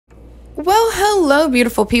Well, hello,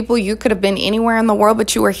 beautiful people. You could have been anywhere in the world,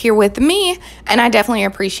 but you are here with me, and I definitely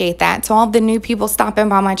appreciate that. To all the new people stopping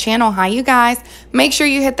by my channel, hi, you guys. Make sure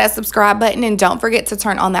you hit that subscribe button, and don't forget to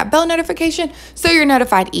turn on that bell notification so you're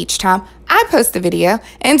notified each time I post a video.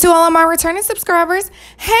 And to all of my returning subscribers,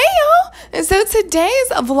 hey, y'all. So today's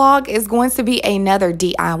vlog is going to be another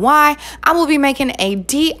DIY. I will be making a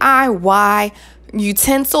DIY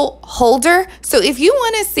utensil holder. So if you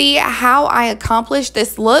want to see how I accomplish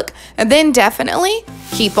this look, then definitely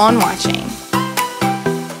keep on watching.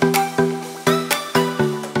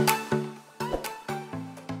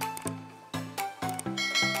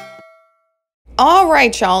 All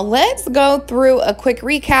right, y'all, let's go through a quick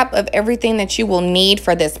recap of everything that you will need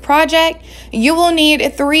for this project. You will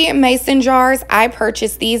need 3 mason jars. I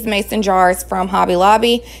purchased these mason jars from Hobby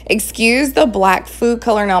Lobby. Excuse the black food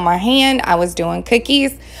coloring on my hand. I was doing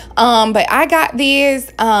cookies, but I got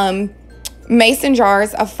these mason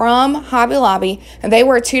jars from Hobby Lobby. They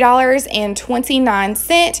were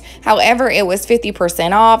 $2.29. However, it was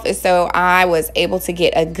 50% off, so I was able to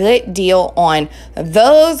get a good deal on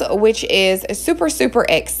those, which is super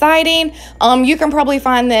exciting. You can probably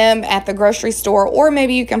find them at the grocery store, or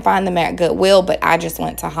maybe you can find them at Goodwill, but I just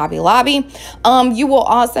went to Hobby Lobby. You will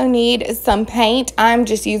also need some paint. I'm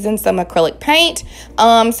just using some acrylic paint,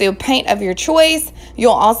 so paint of your choice.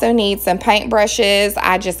 You'll also need some paint brushes.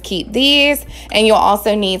 I just keep these. And you'll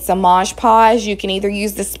also need some Mod Podge. You can either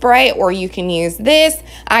use the spray or you can use this.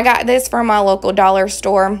 I got this from my local dollar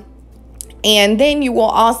store. And then you will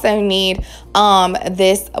also need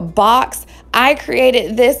this box. I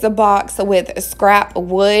created this box with scrap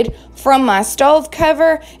wood from my stove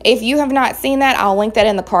cover. If you have not seen that, I'll link that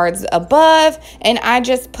in the cards above. And I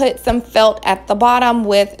just put some felt at the bottom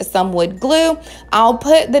with some wood glue. I'll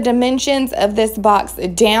put the dimensions of this box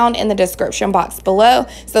down in the description box below,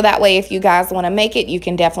 so that way if you guys want to make it, you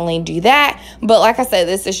can definitely do that. But like I said,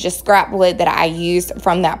 this is just scrap wood that I used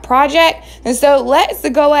from that project. And so let's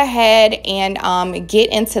go ahead and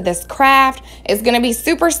get into this craft. It's going to be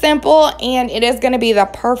super simple, and it is going to be the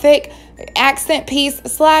perfect accent piece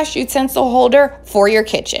 / utensil holder for your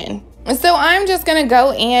kitchen. So I'm just going to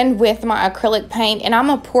go in with my acrylic paint, and I'm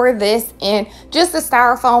going to pour this in just a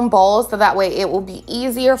styrofoam bowl, so that way it will be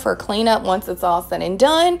easier for cleanup once it's all said and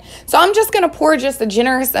done. So I'm just going to pour just a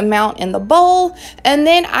generous amount in the bowl, and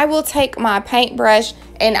then I will take my paintbrush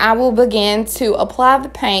and I will begin to apply the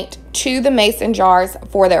paint to the mason jars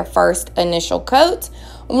for their first initial coat.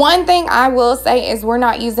 One thing I will say is we're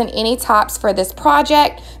not using any tops for this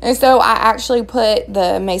project, and so I actually put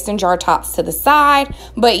the mason jar tops to the side.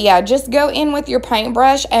 But yeah, just go in with your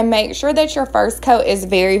paintbrush and make sure that your first coat is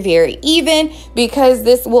very even, because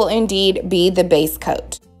this will indeed be the base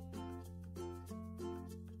coat.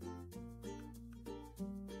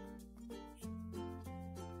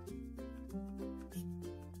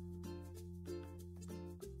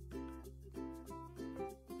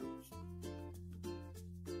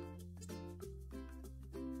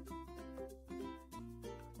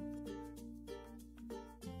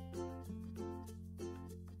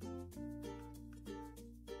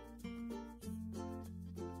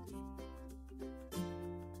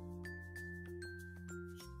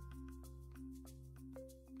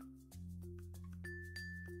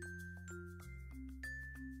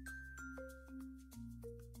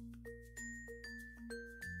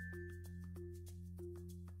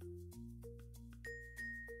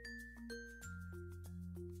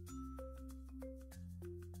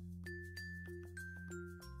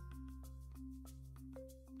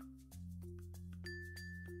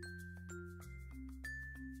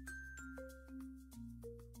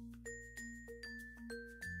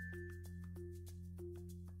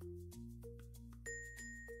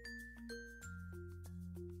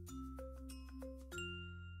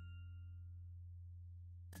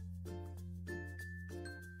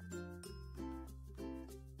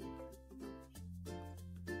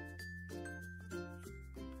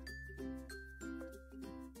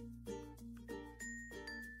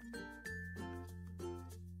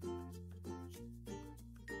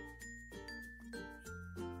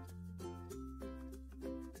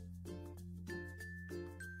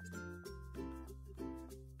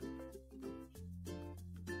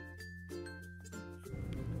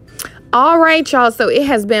 All right, y'all, so it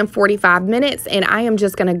has been 45 minutes, and I am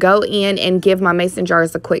just going to go in and give my mason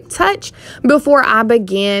jars a quick touch before I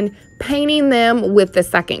begin painting them with the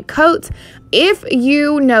second coat. If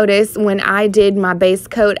you notice, when I did my base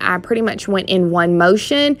coat, I pretty much went in one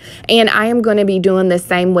motion, and I am going to be doing the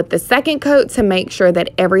same with the second coat to make sure that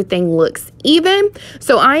everything looks even.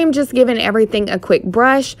 So I am just giving everything a quick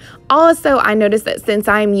brush. Also, I noticed that since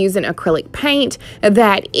I am using acrylic paint,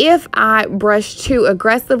 that if I brush too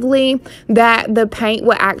aggressively, that the paint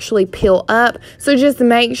will actually peel up. So just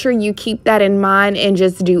make sure you keep that in mind and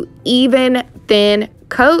just do even, thin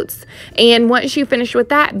coats. And once you finish with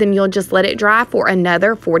that, then you'll just let it dry for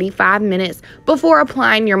another 45 minutes before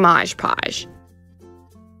applying your Mod Podge.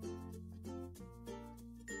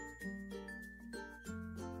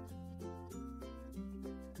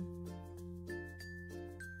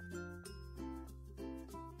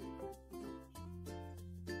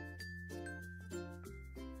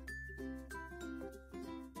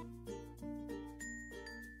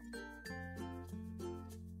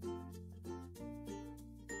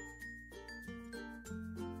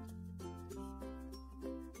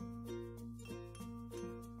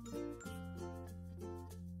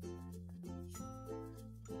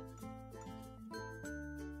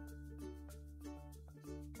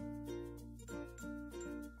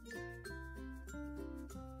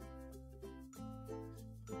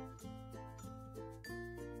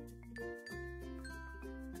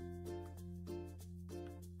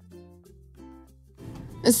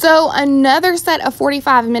 So another set of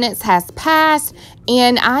 45 minutes has passed,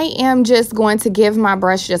 and I am just going to give my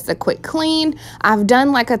brush just a quick clean. I've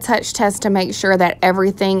done like a touch test to make sure that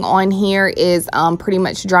everything on here is pretty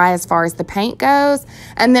much dry as far as the paint goes.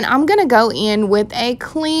 And then I'm going to go in with a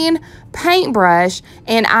clean paintbrush,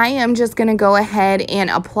 and I am just going to go ahead and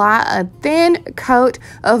apply a thin coat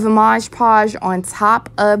of Mod Podge on top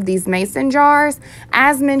of these mason jars.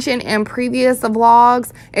 As mentioned in previous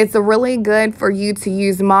vlogs, it's really good for you to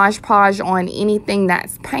use Mod Podge on anything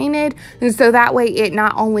that's painted, and so that way it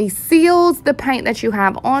not only seals the paint that you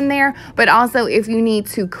have on there, but also if you need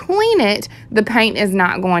to clean it, the paint is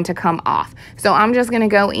not going to come off. So I'm just going to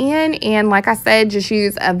go in and, like I said, just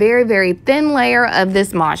use a very, very thin layer of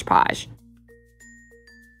this Mod Podge.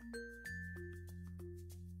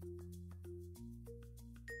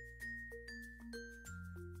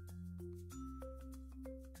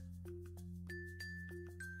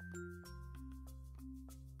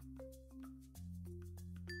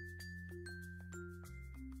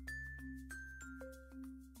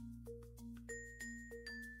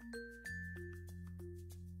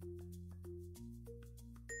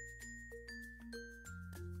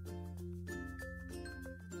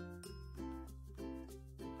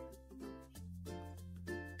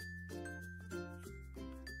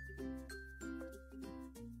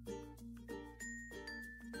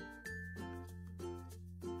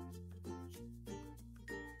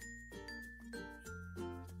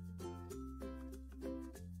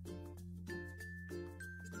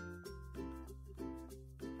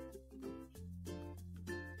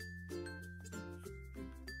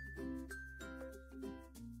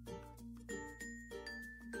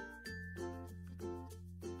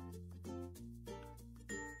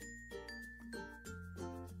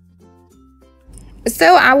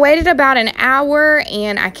 So I waited about an hour,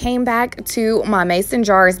 and I came back to my mason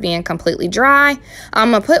jars being completely dry.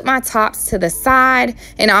 I'm going to put my tops to the side,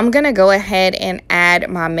 and I'm going to go ahead and add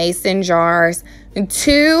my mason jars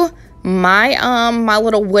to my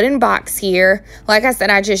little wooden box here. Like I said,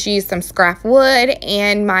 I just used some scrap wood,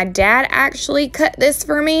 and my dad actually cut this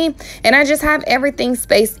for me, and I just have everything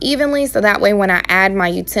spaced evenly so that way when I add my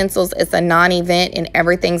utensils, it's a non-event and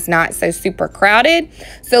everything's not so super crowded.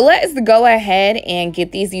 So let's go ahead and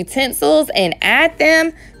get these utensils and add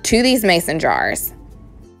them to these mason jars.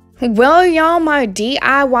 Well, y'all, my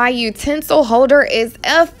DIY utensil holder is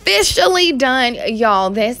officially done,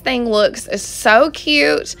 y'all. This thing looks so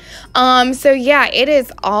cute. So yeah, it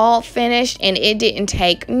is all finished, and it didn't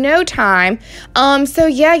take no time. So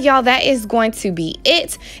yeah, y'all, that is going to be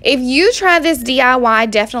it. If you try this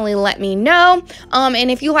DIY, definitely let me know.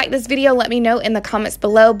 And if you like this video, let me know in the comments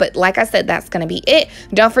below. But like I said, that's going to be it.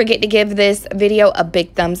 Don't forget to give this video a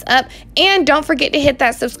big thumbs up, and don't forget to hit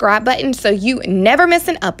that subscribe button so you never miss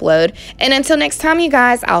an upload. And until next time, you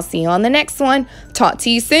guys, I'll see you on the next one. Talk to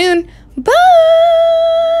you soon.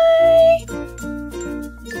 Bye.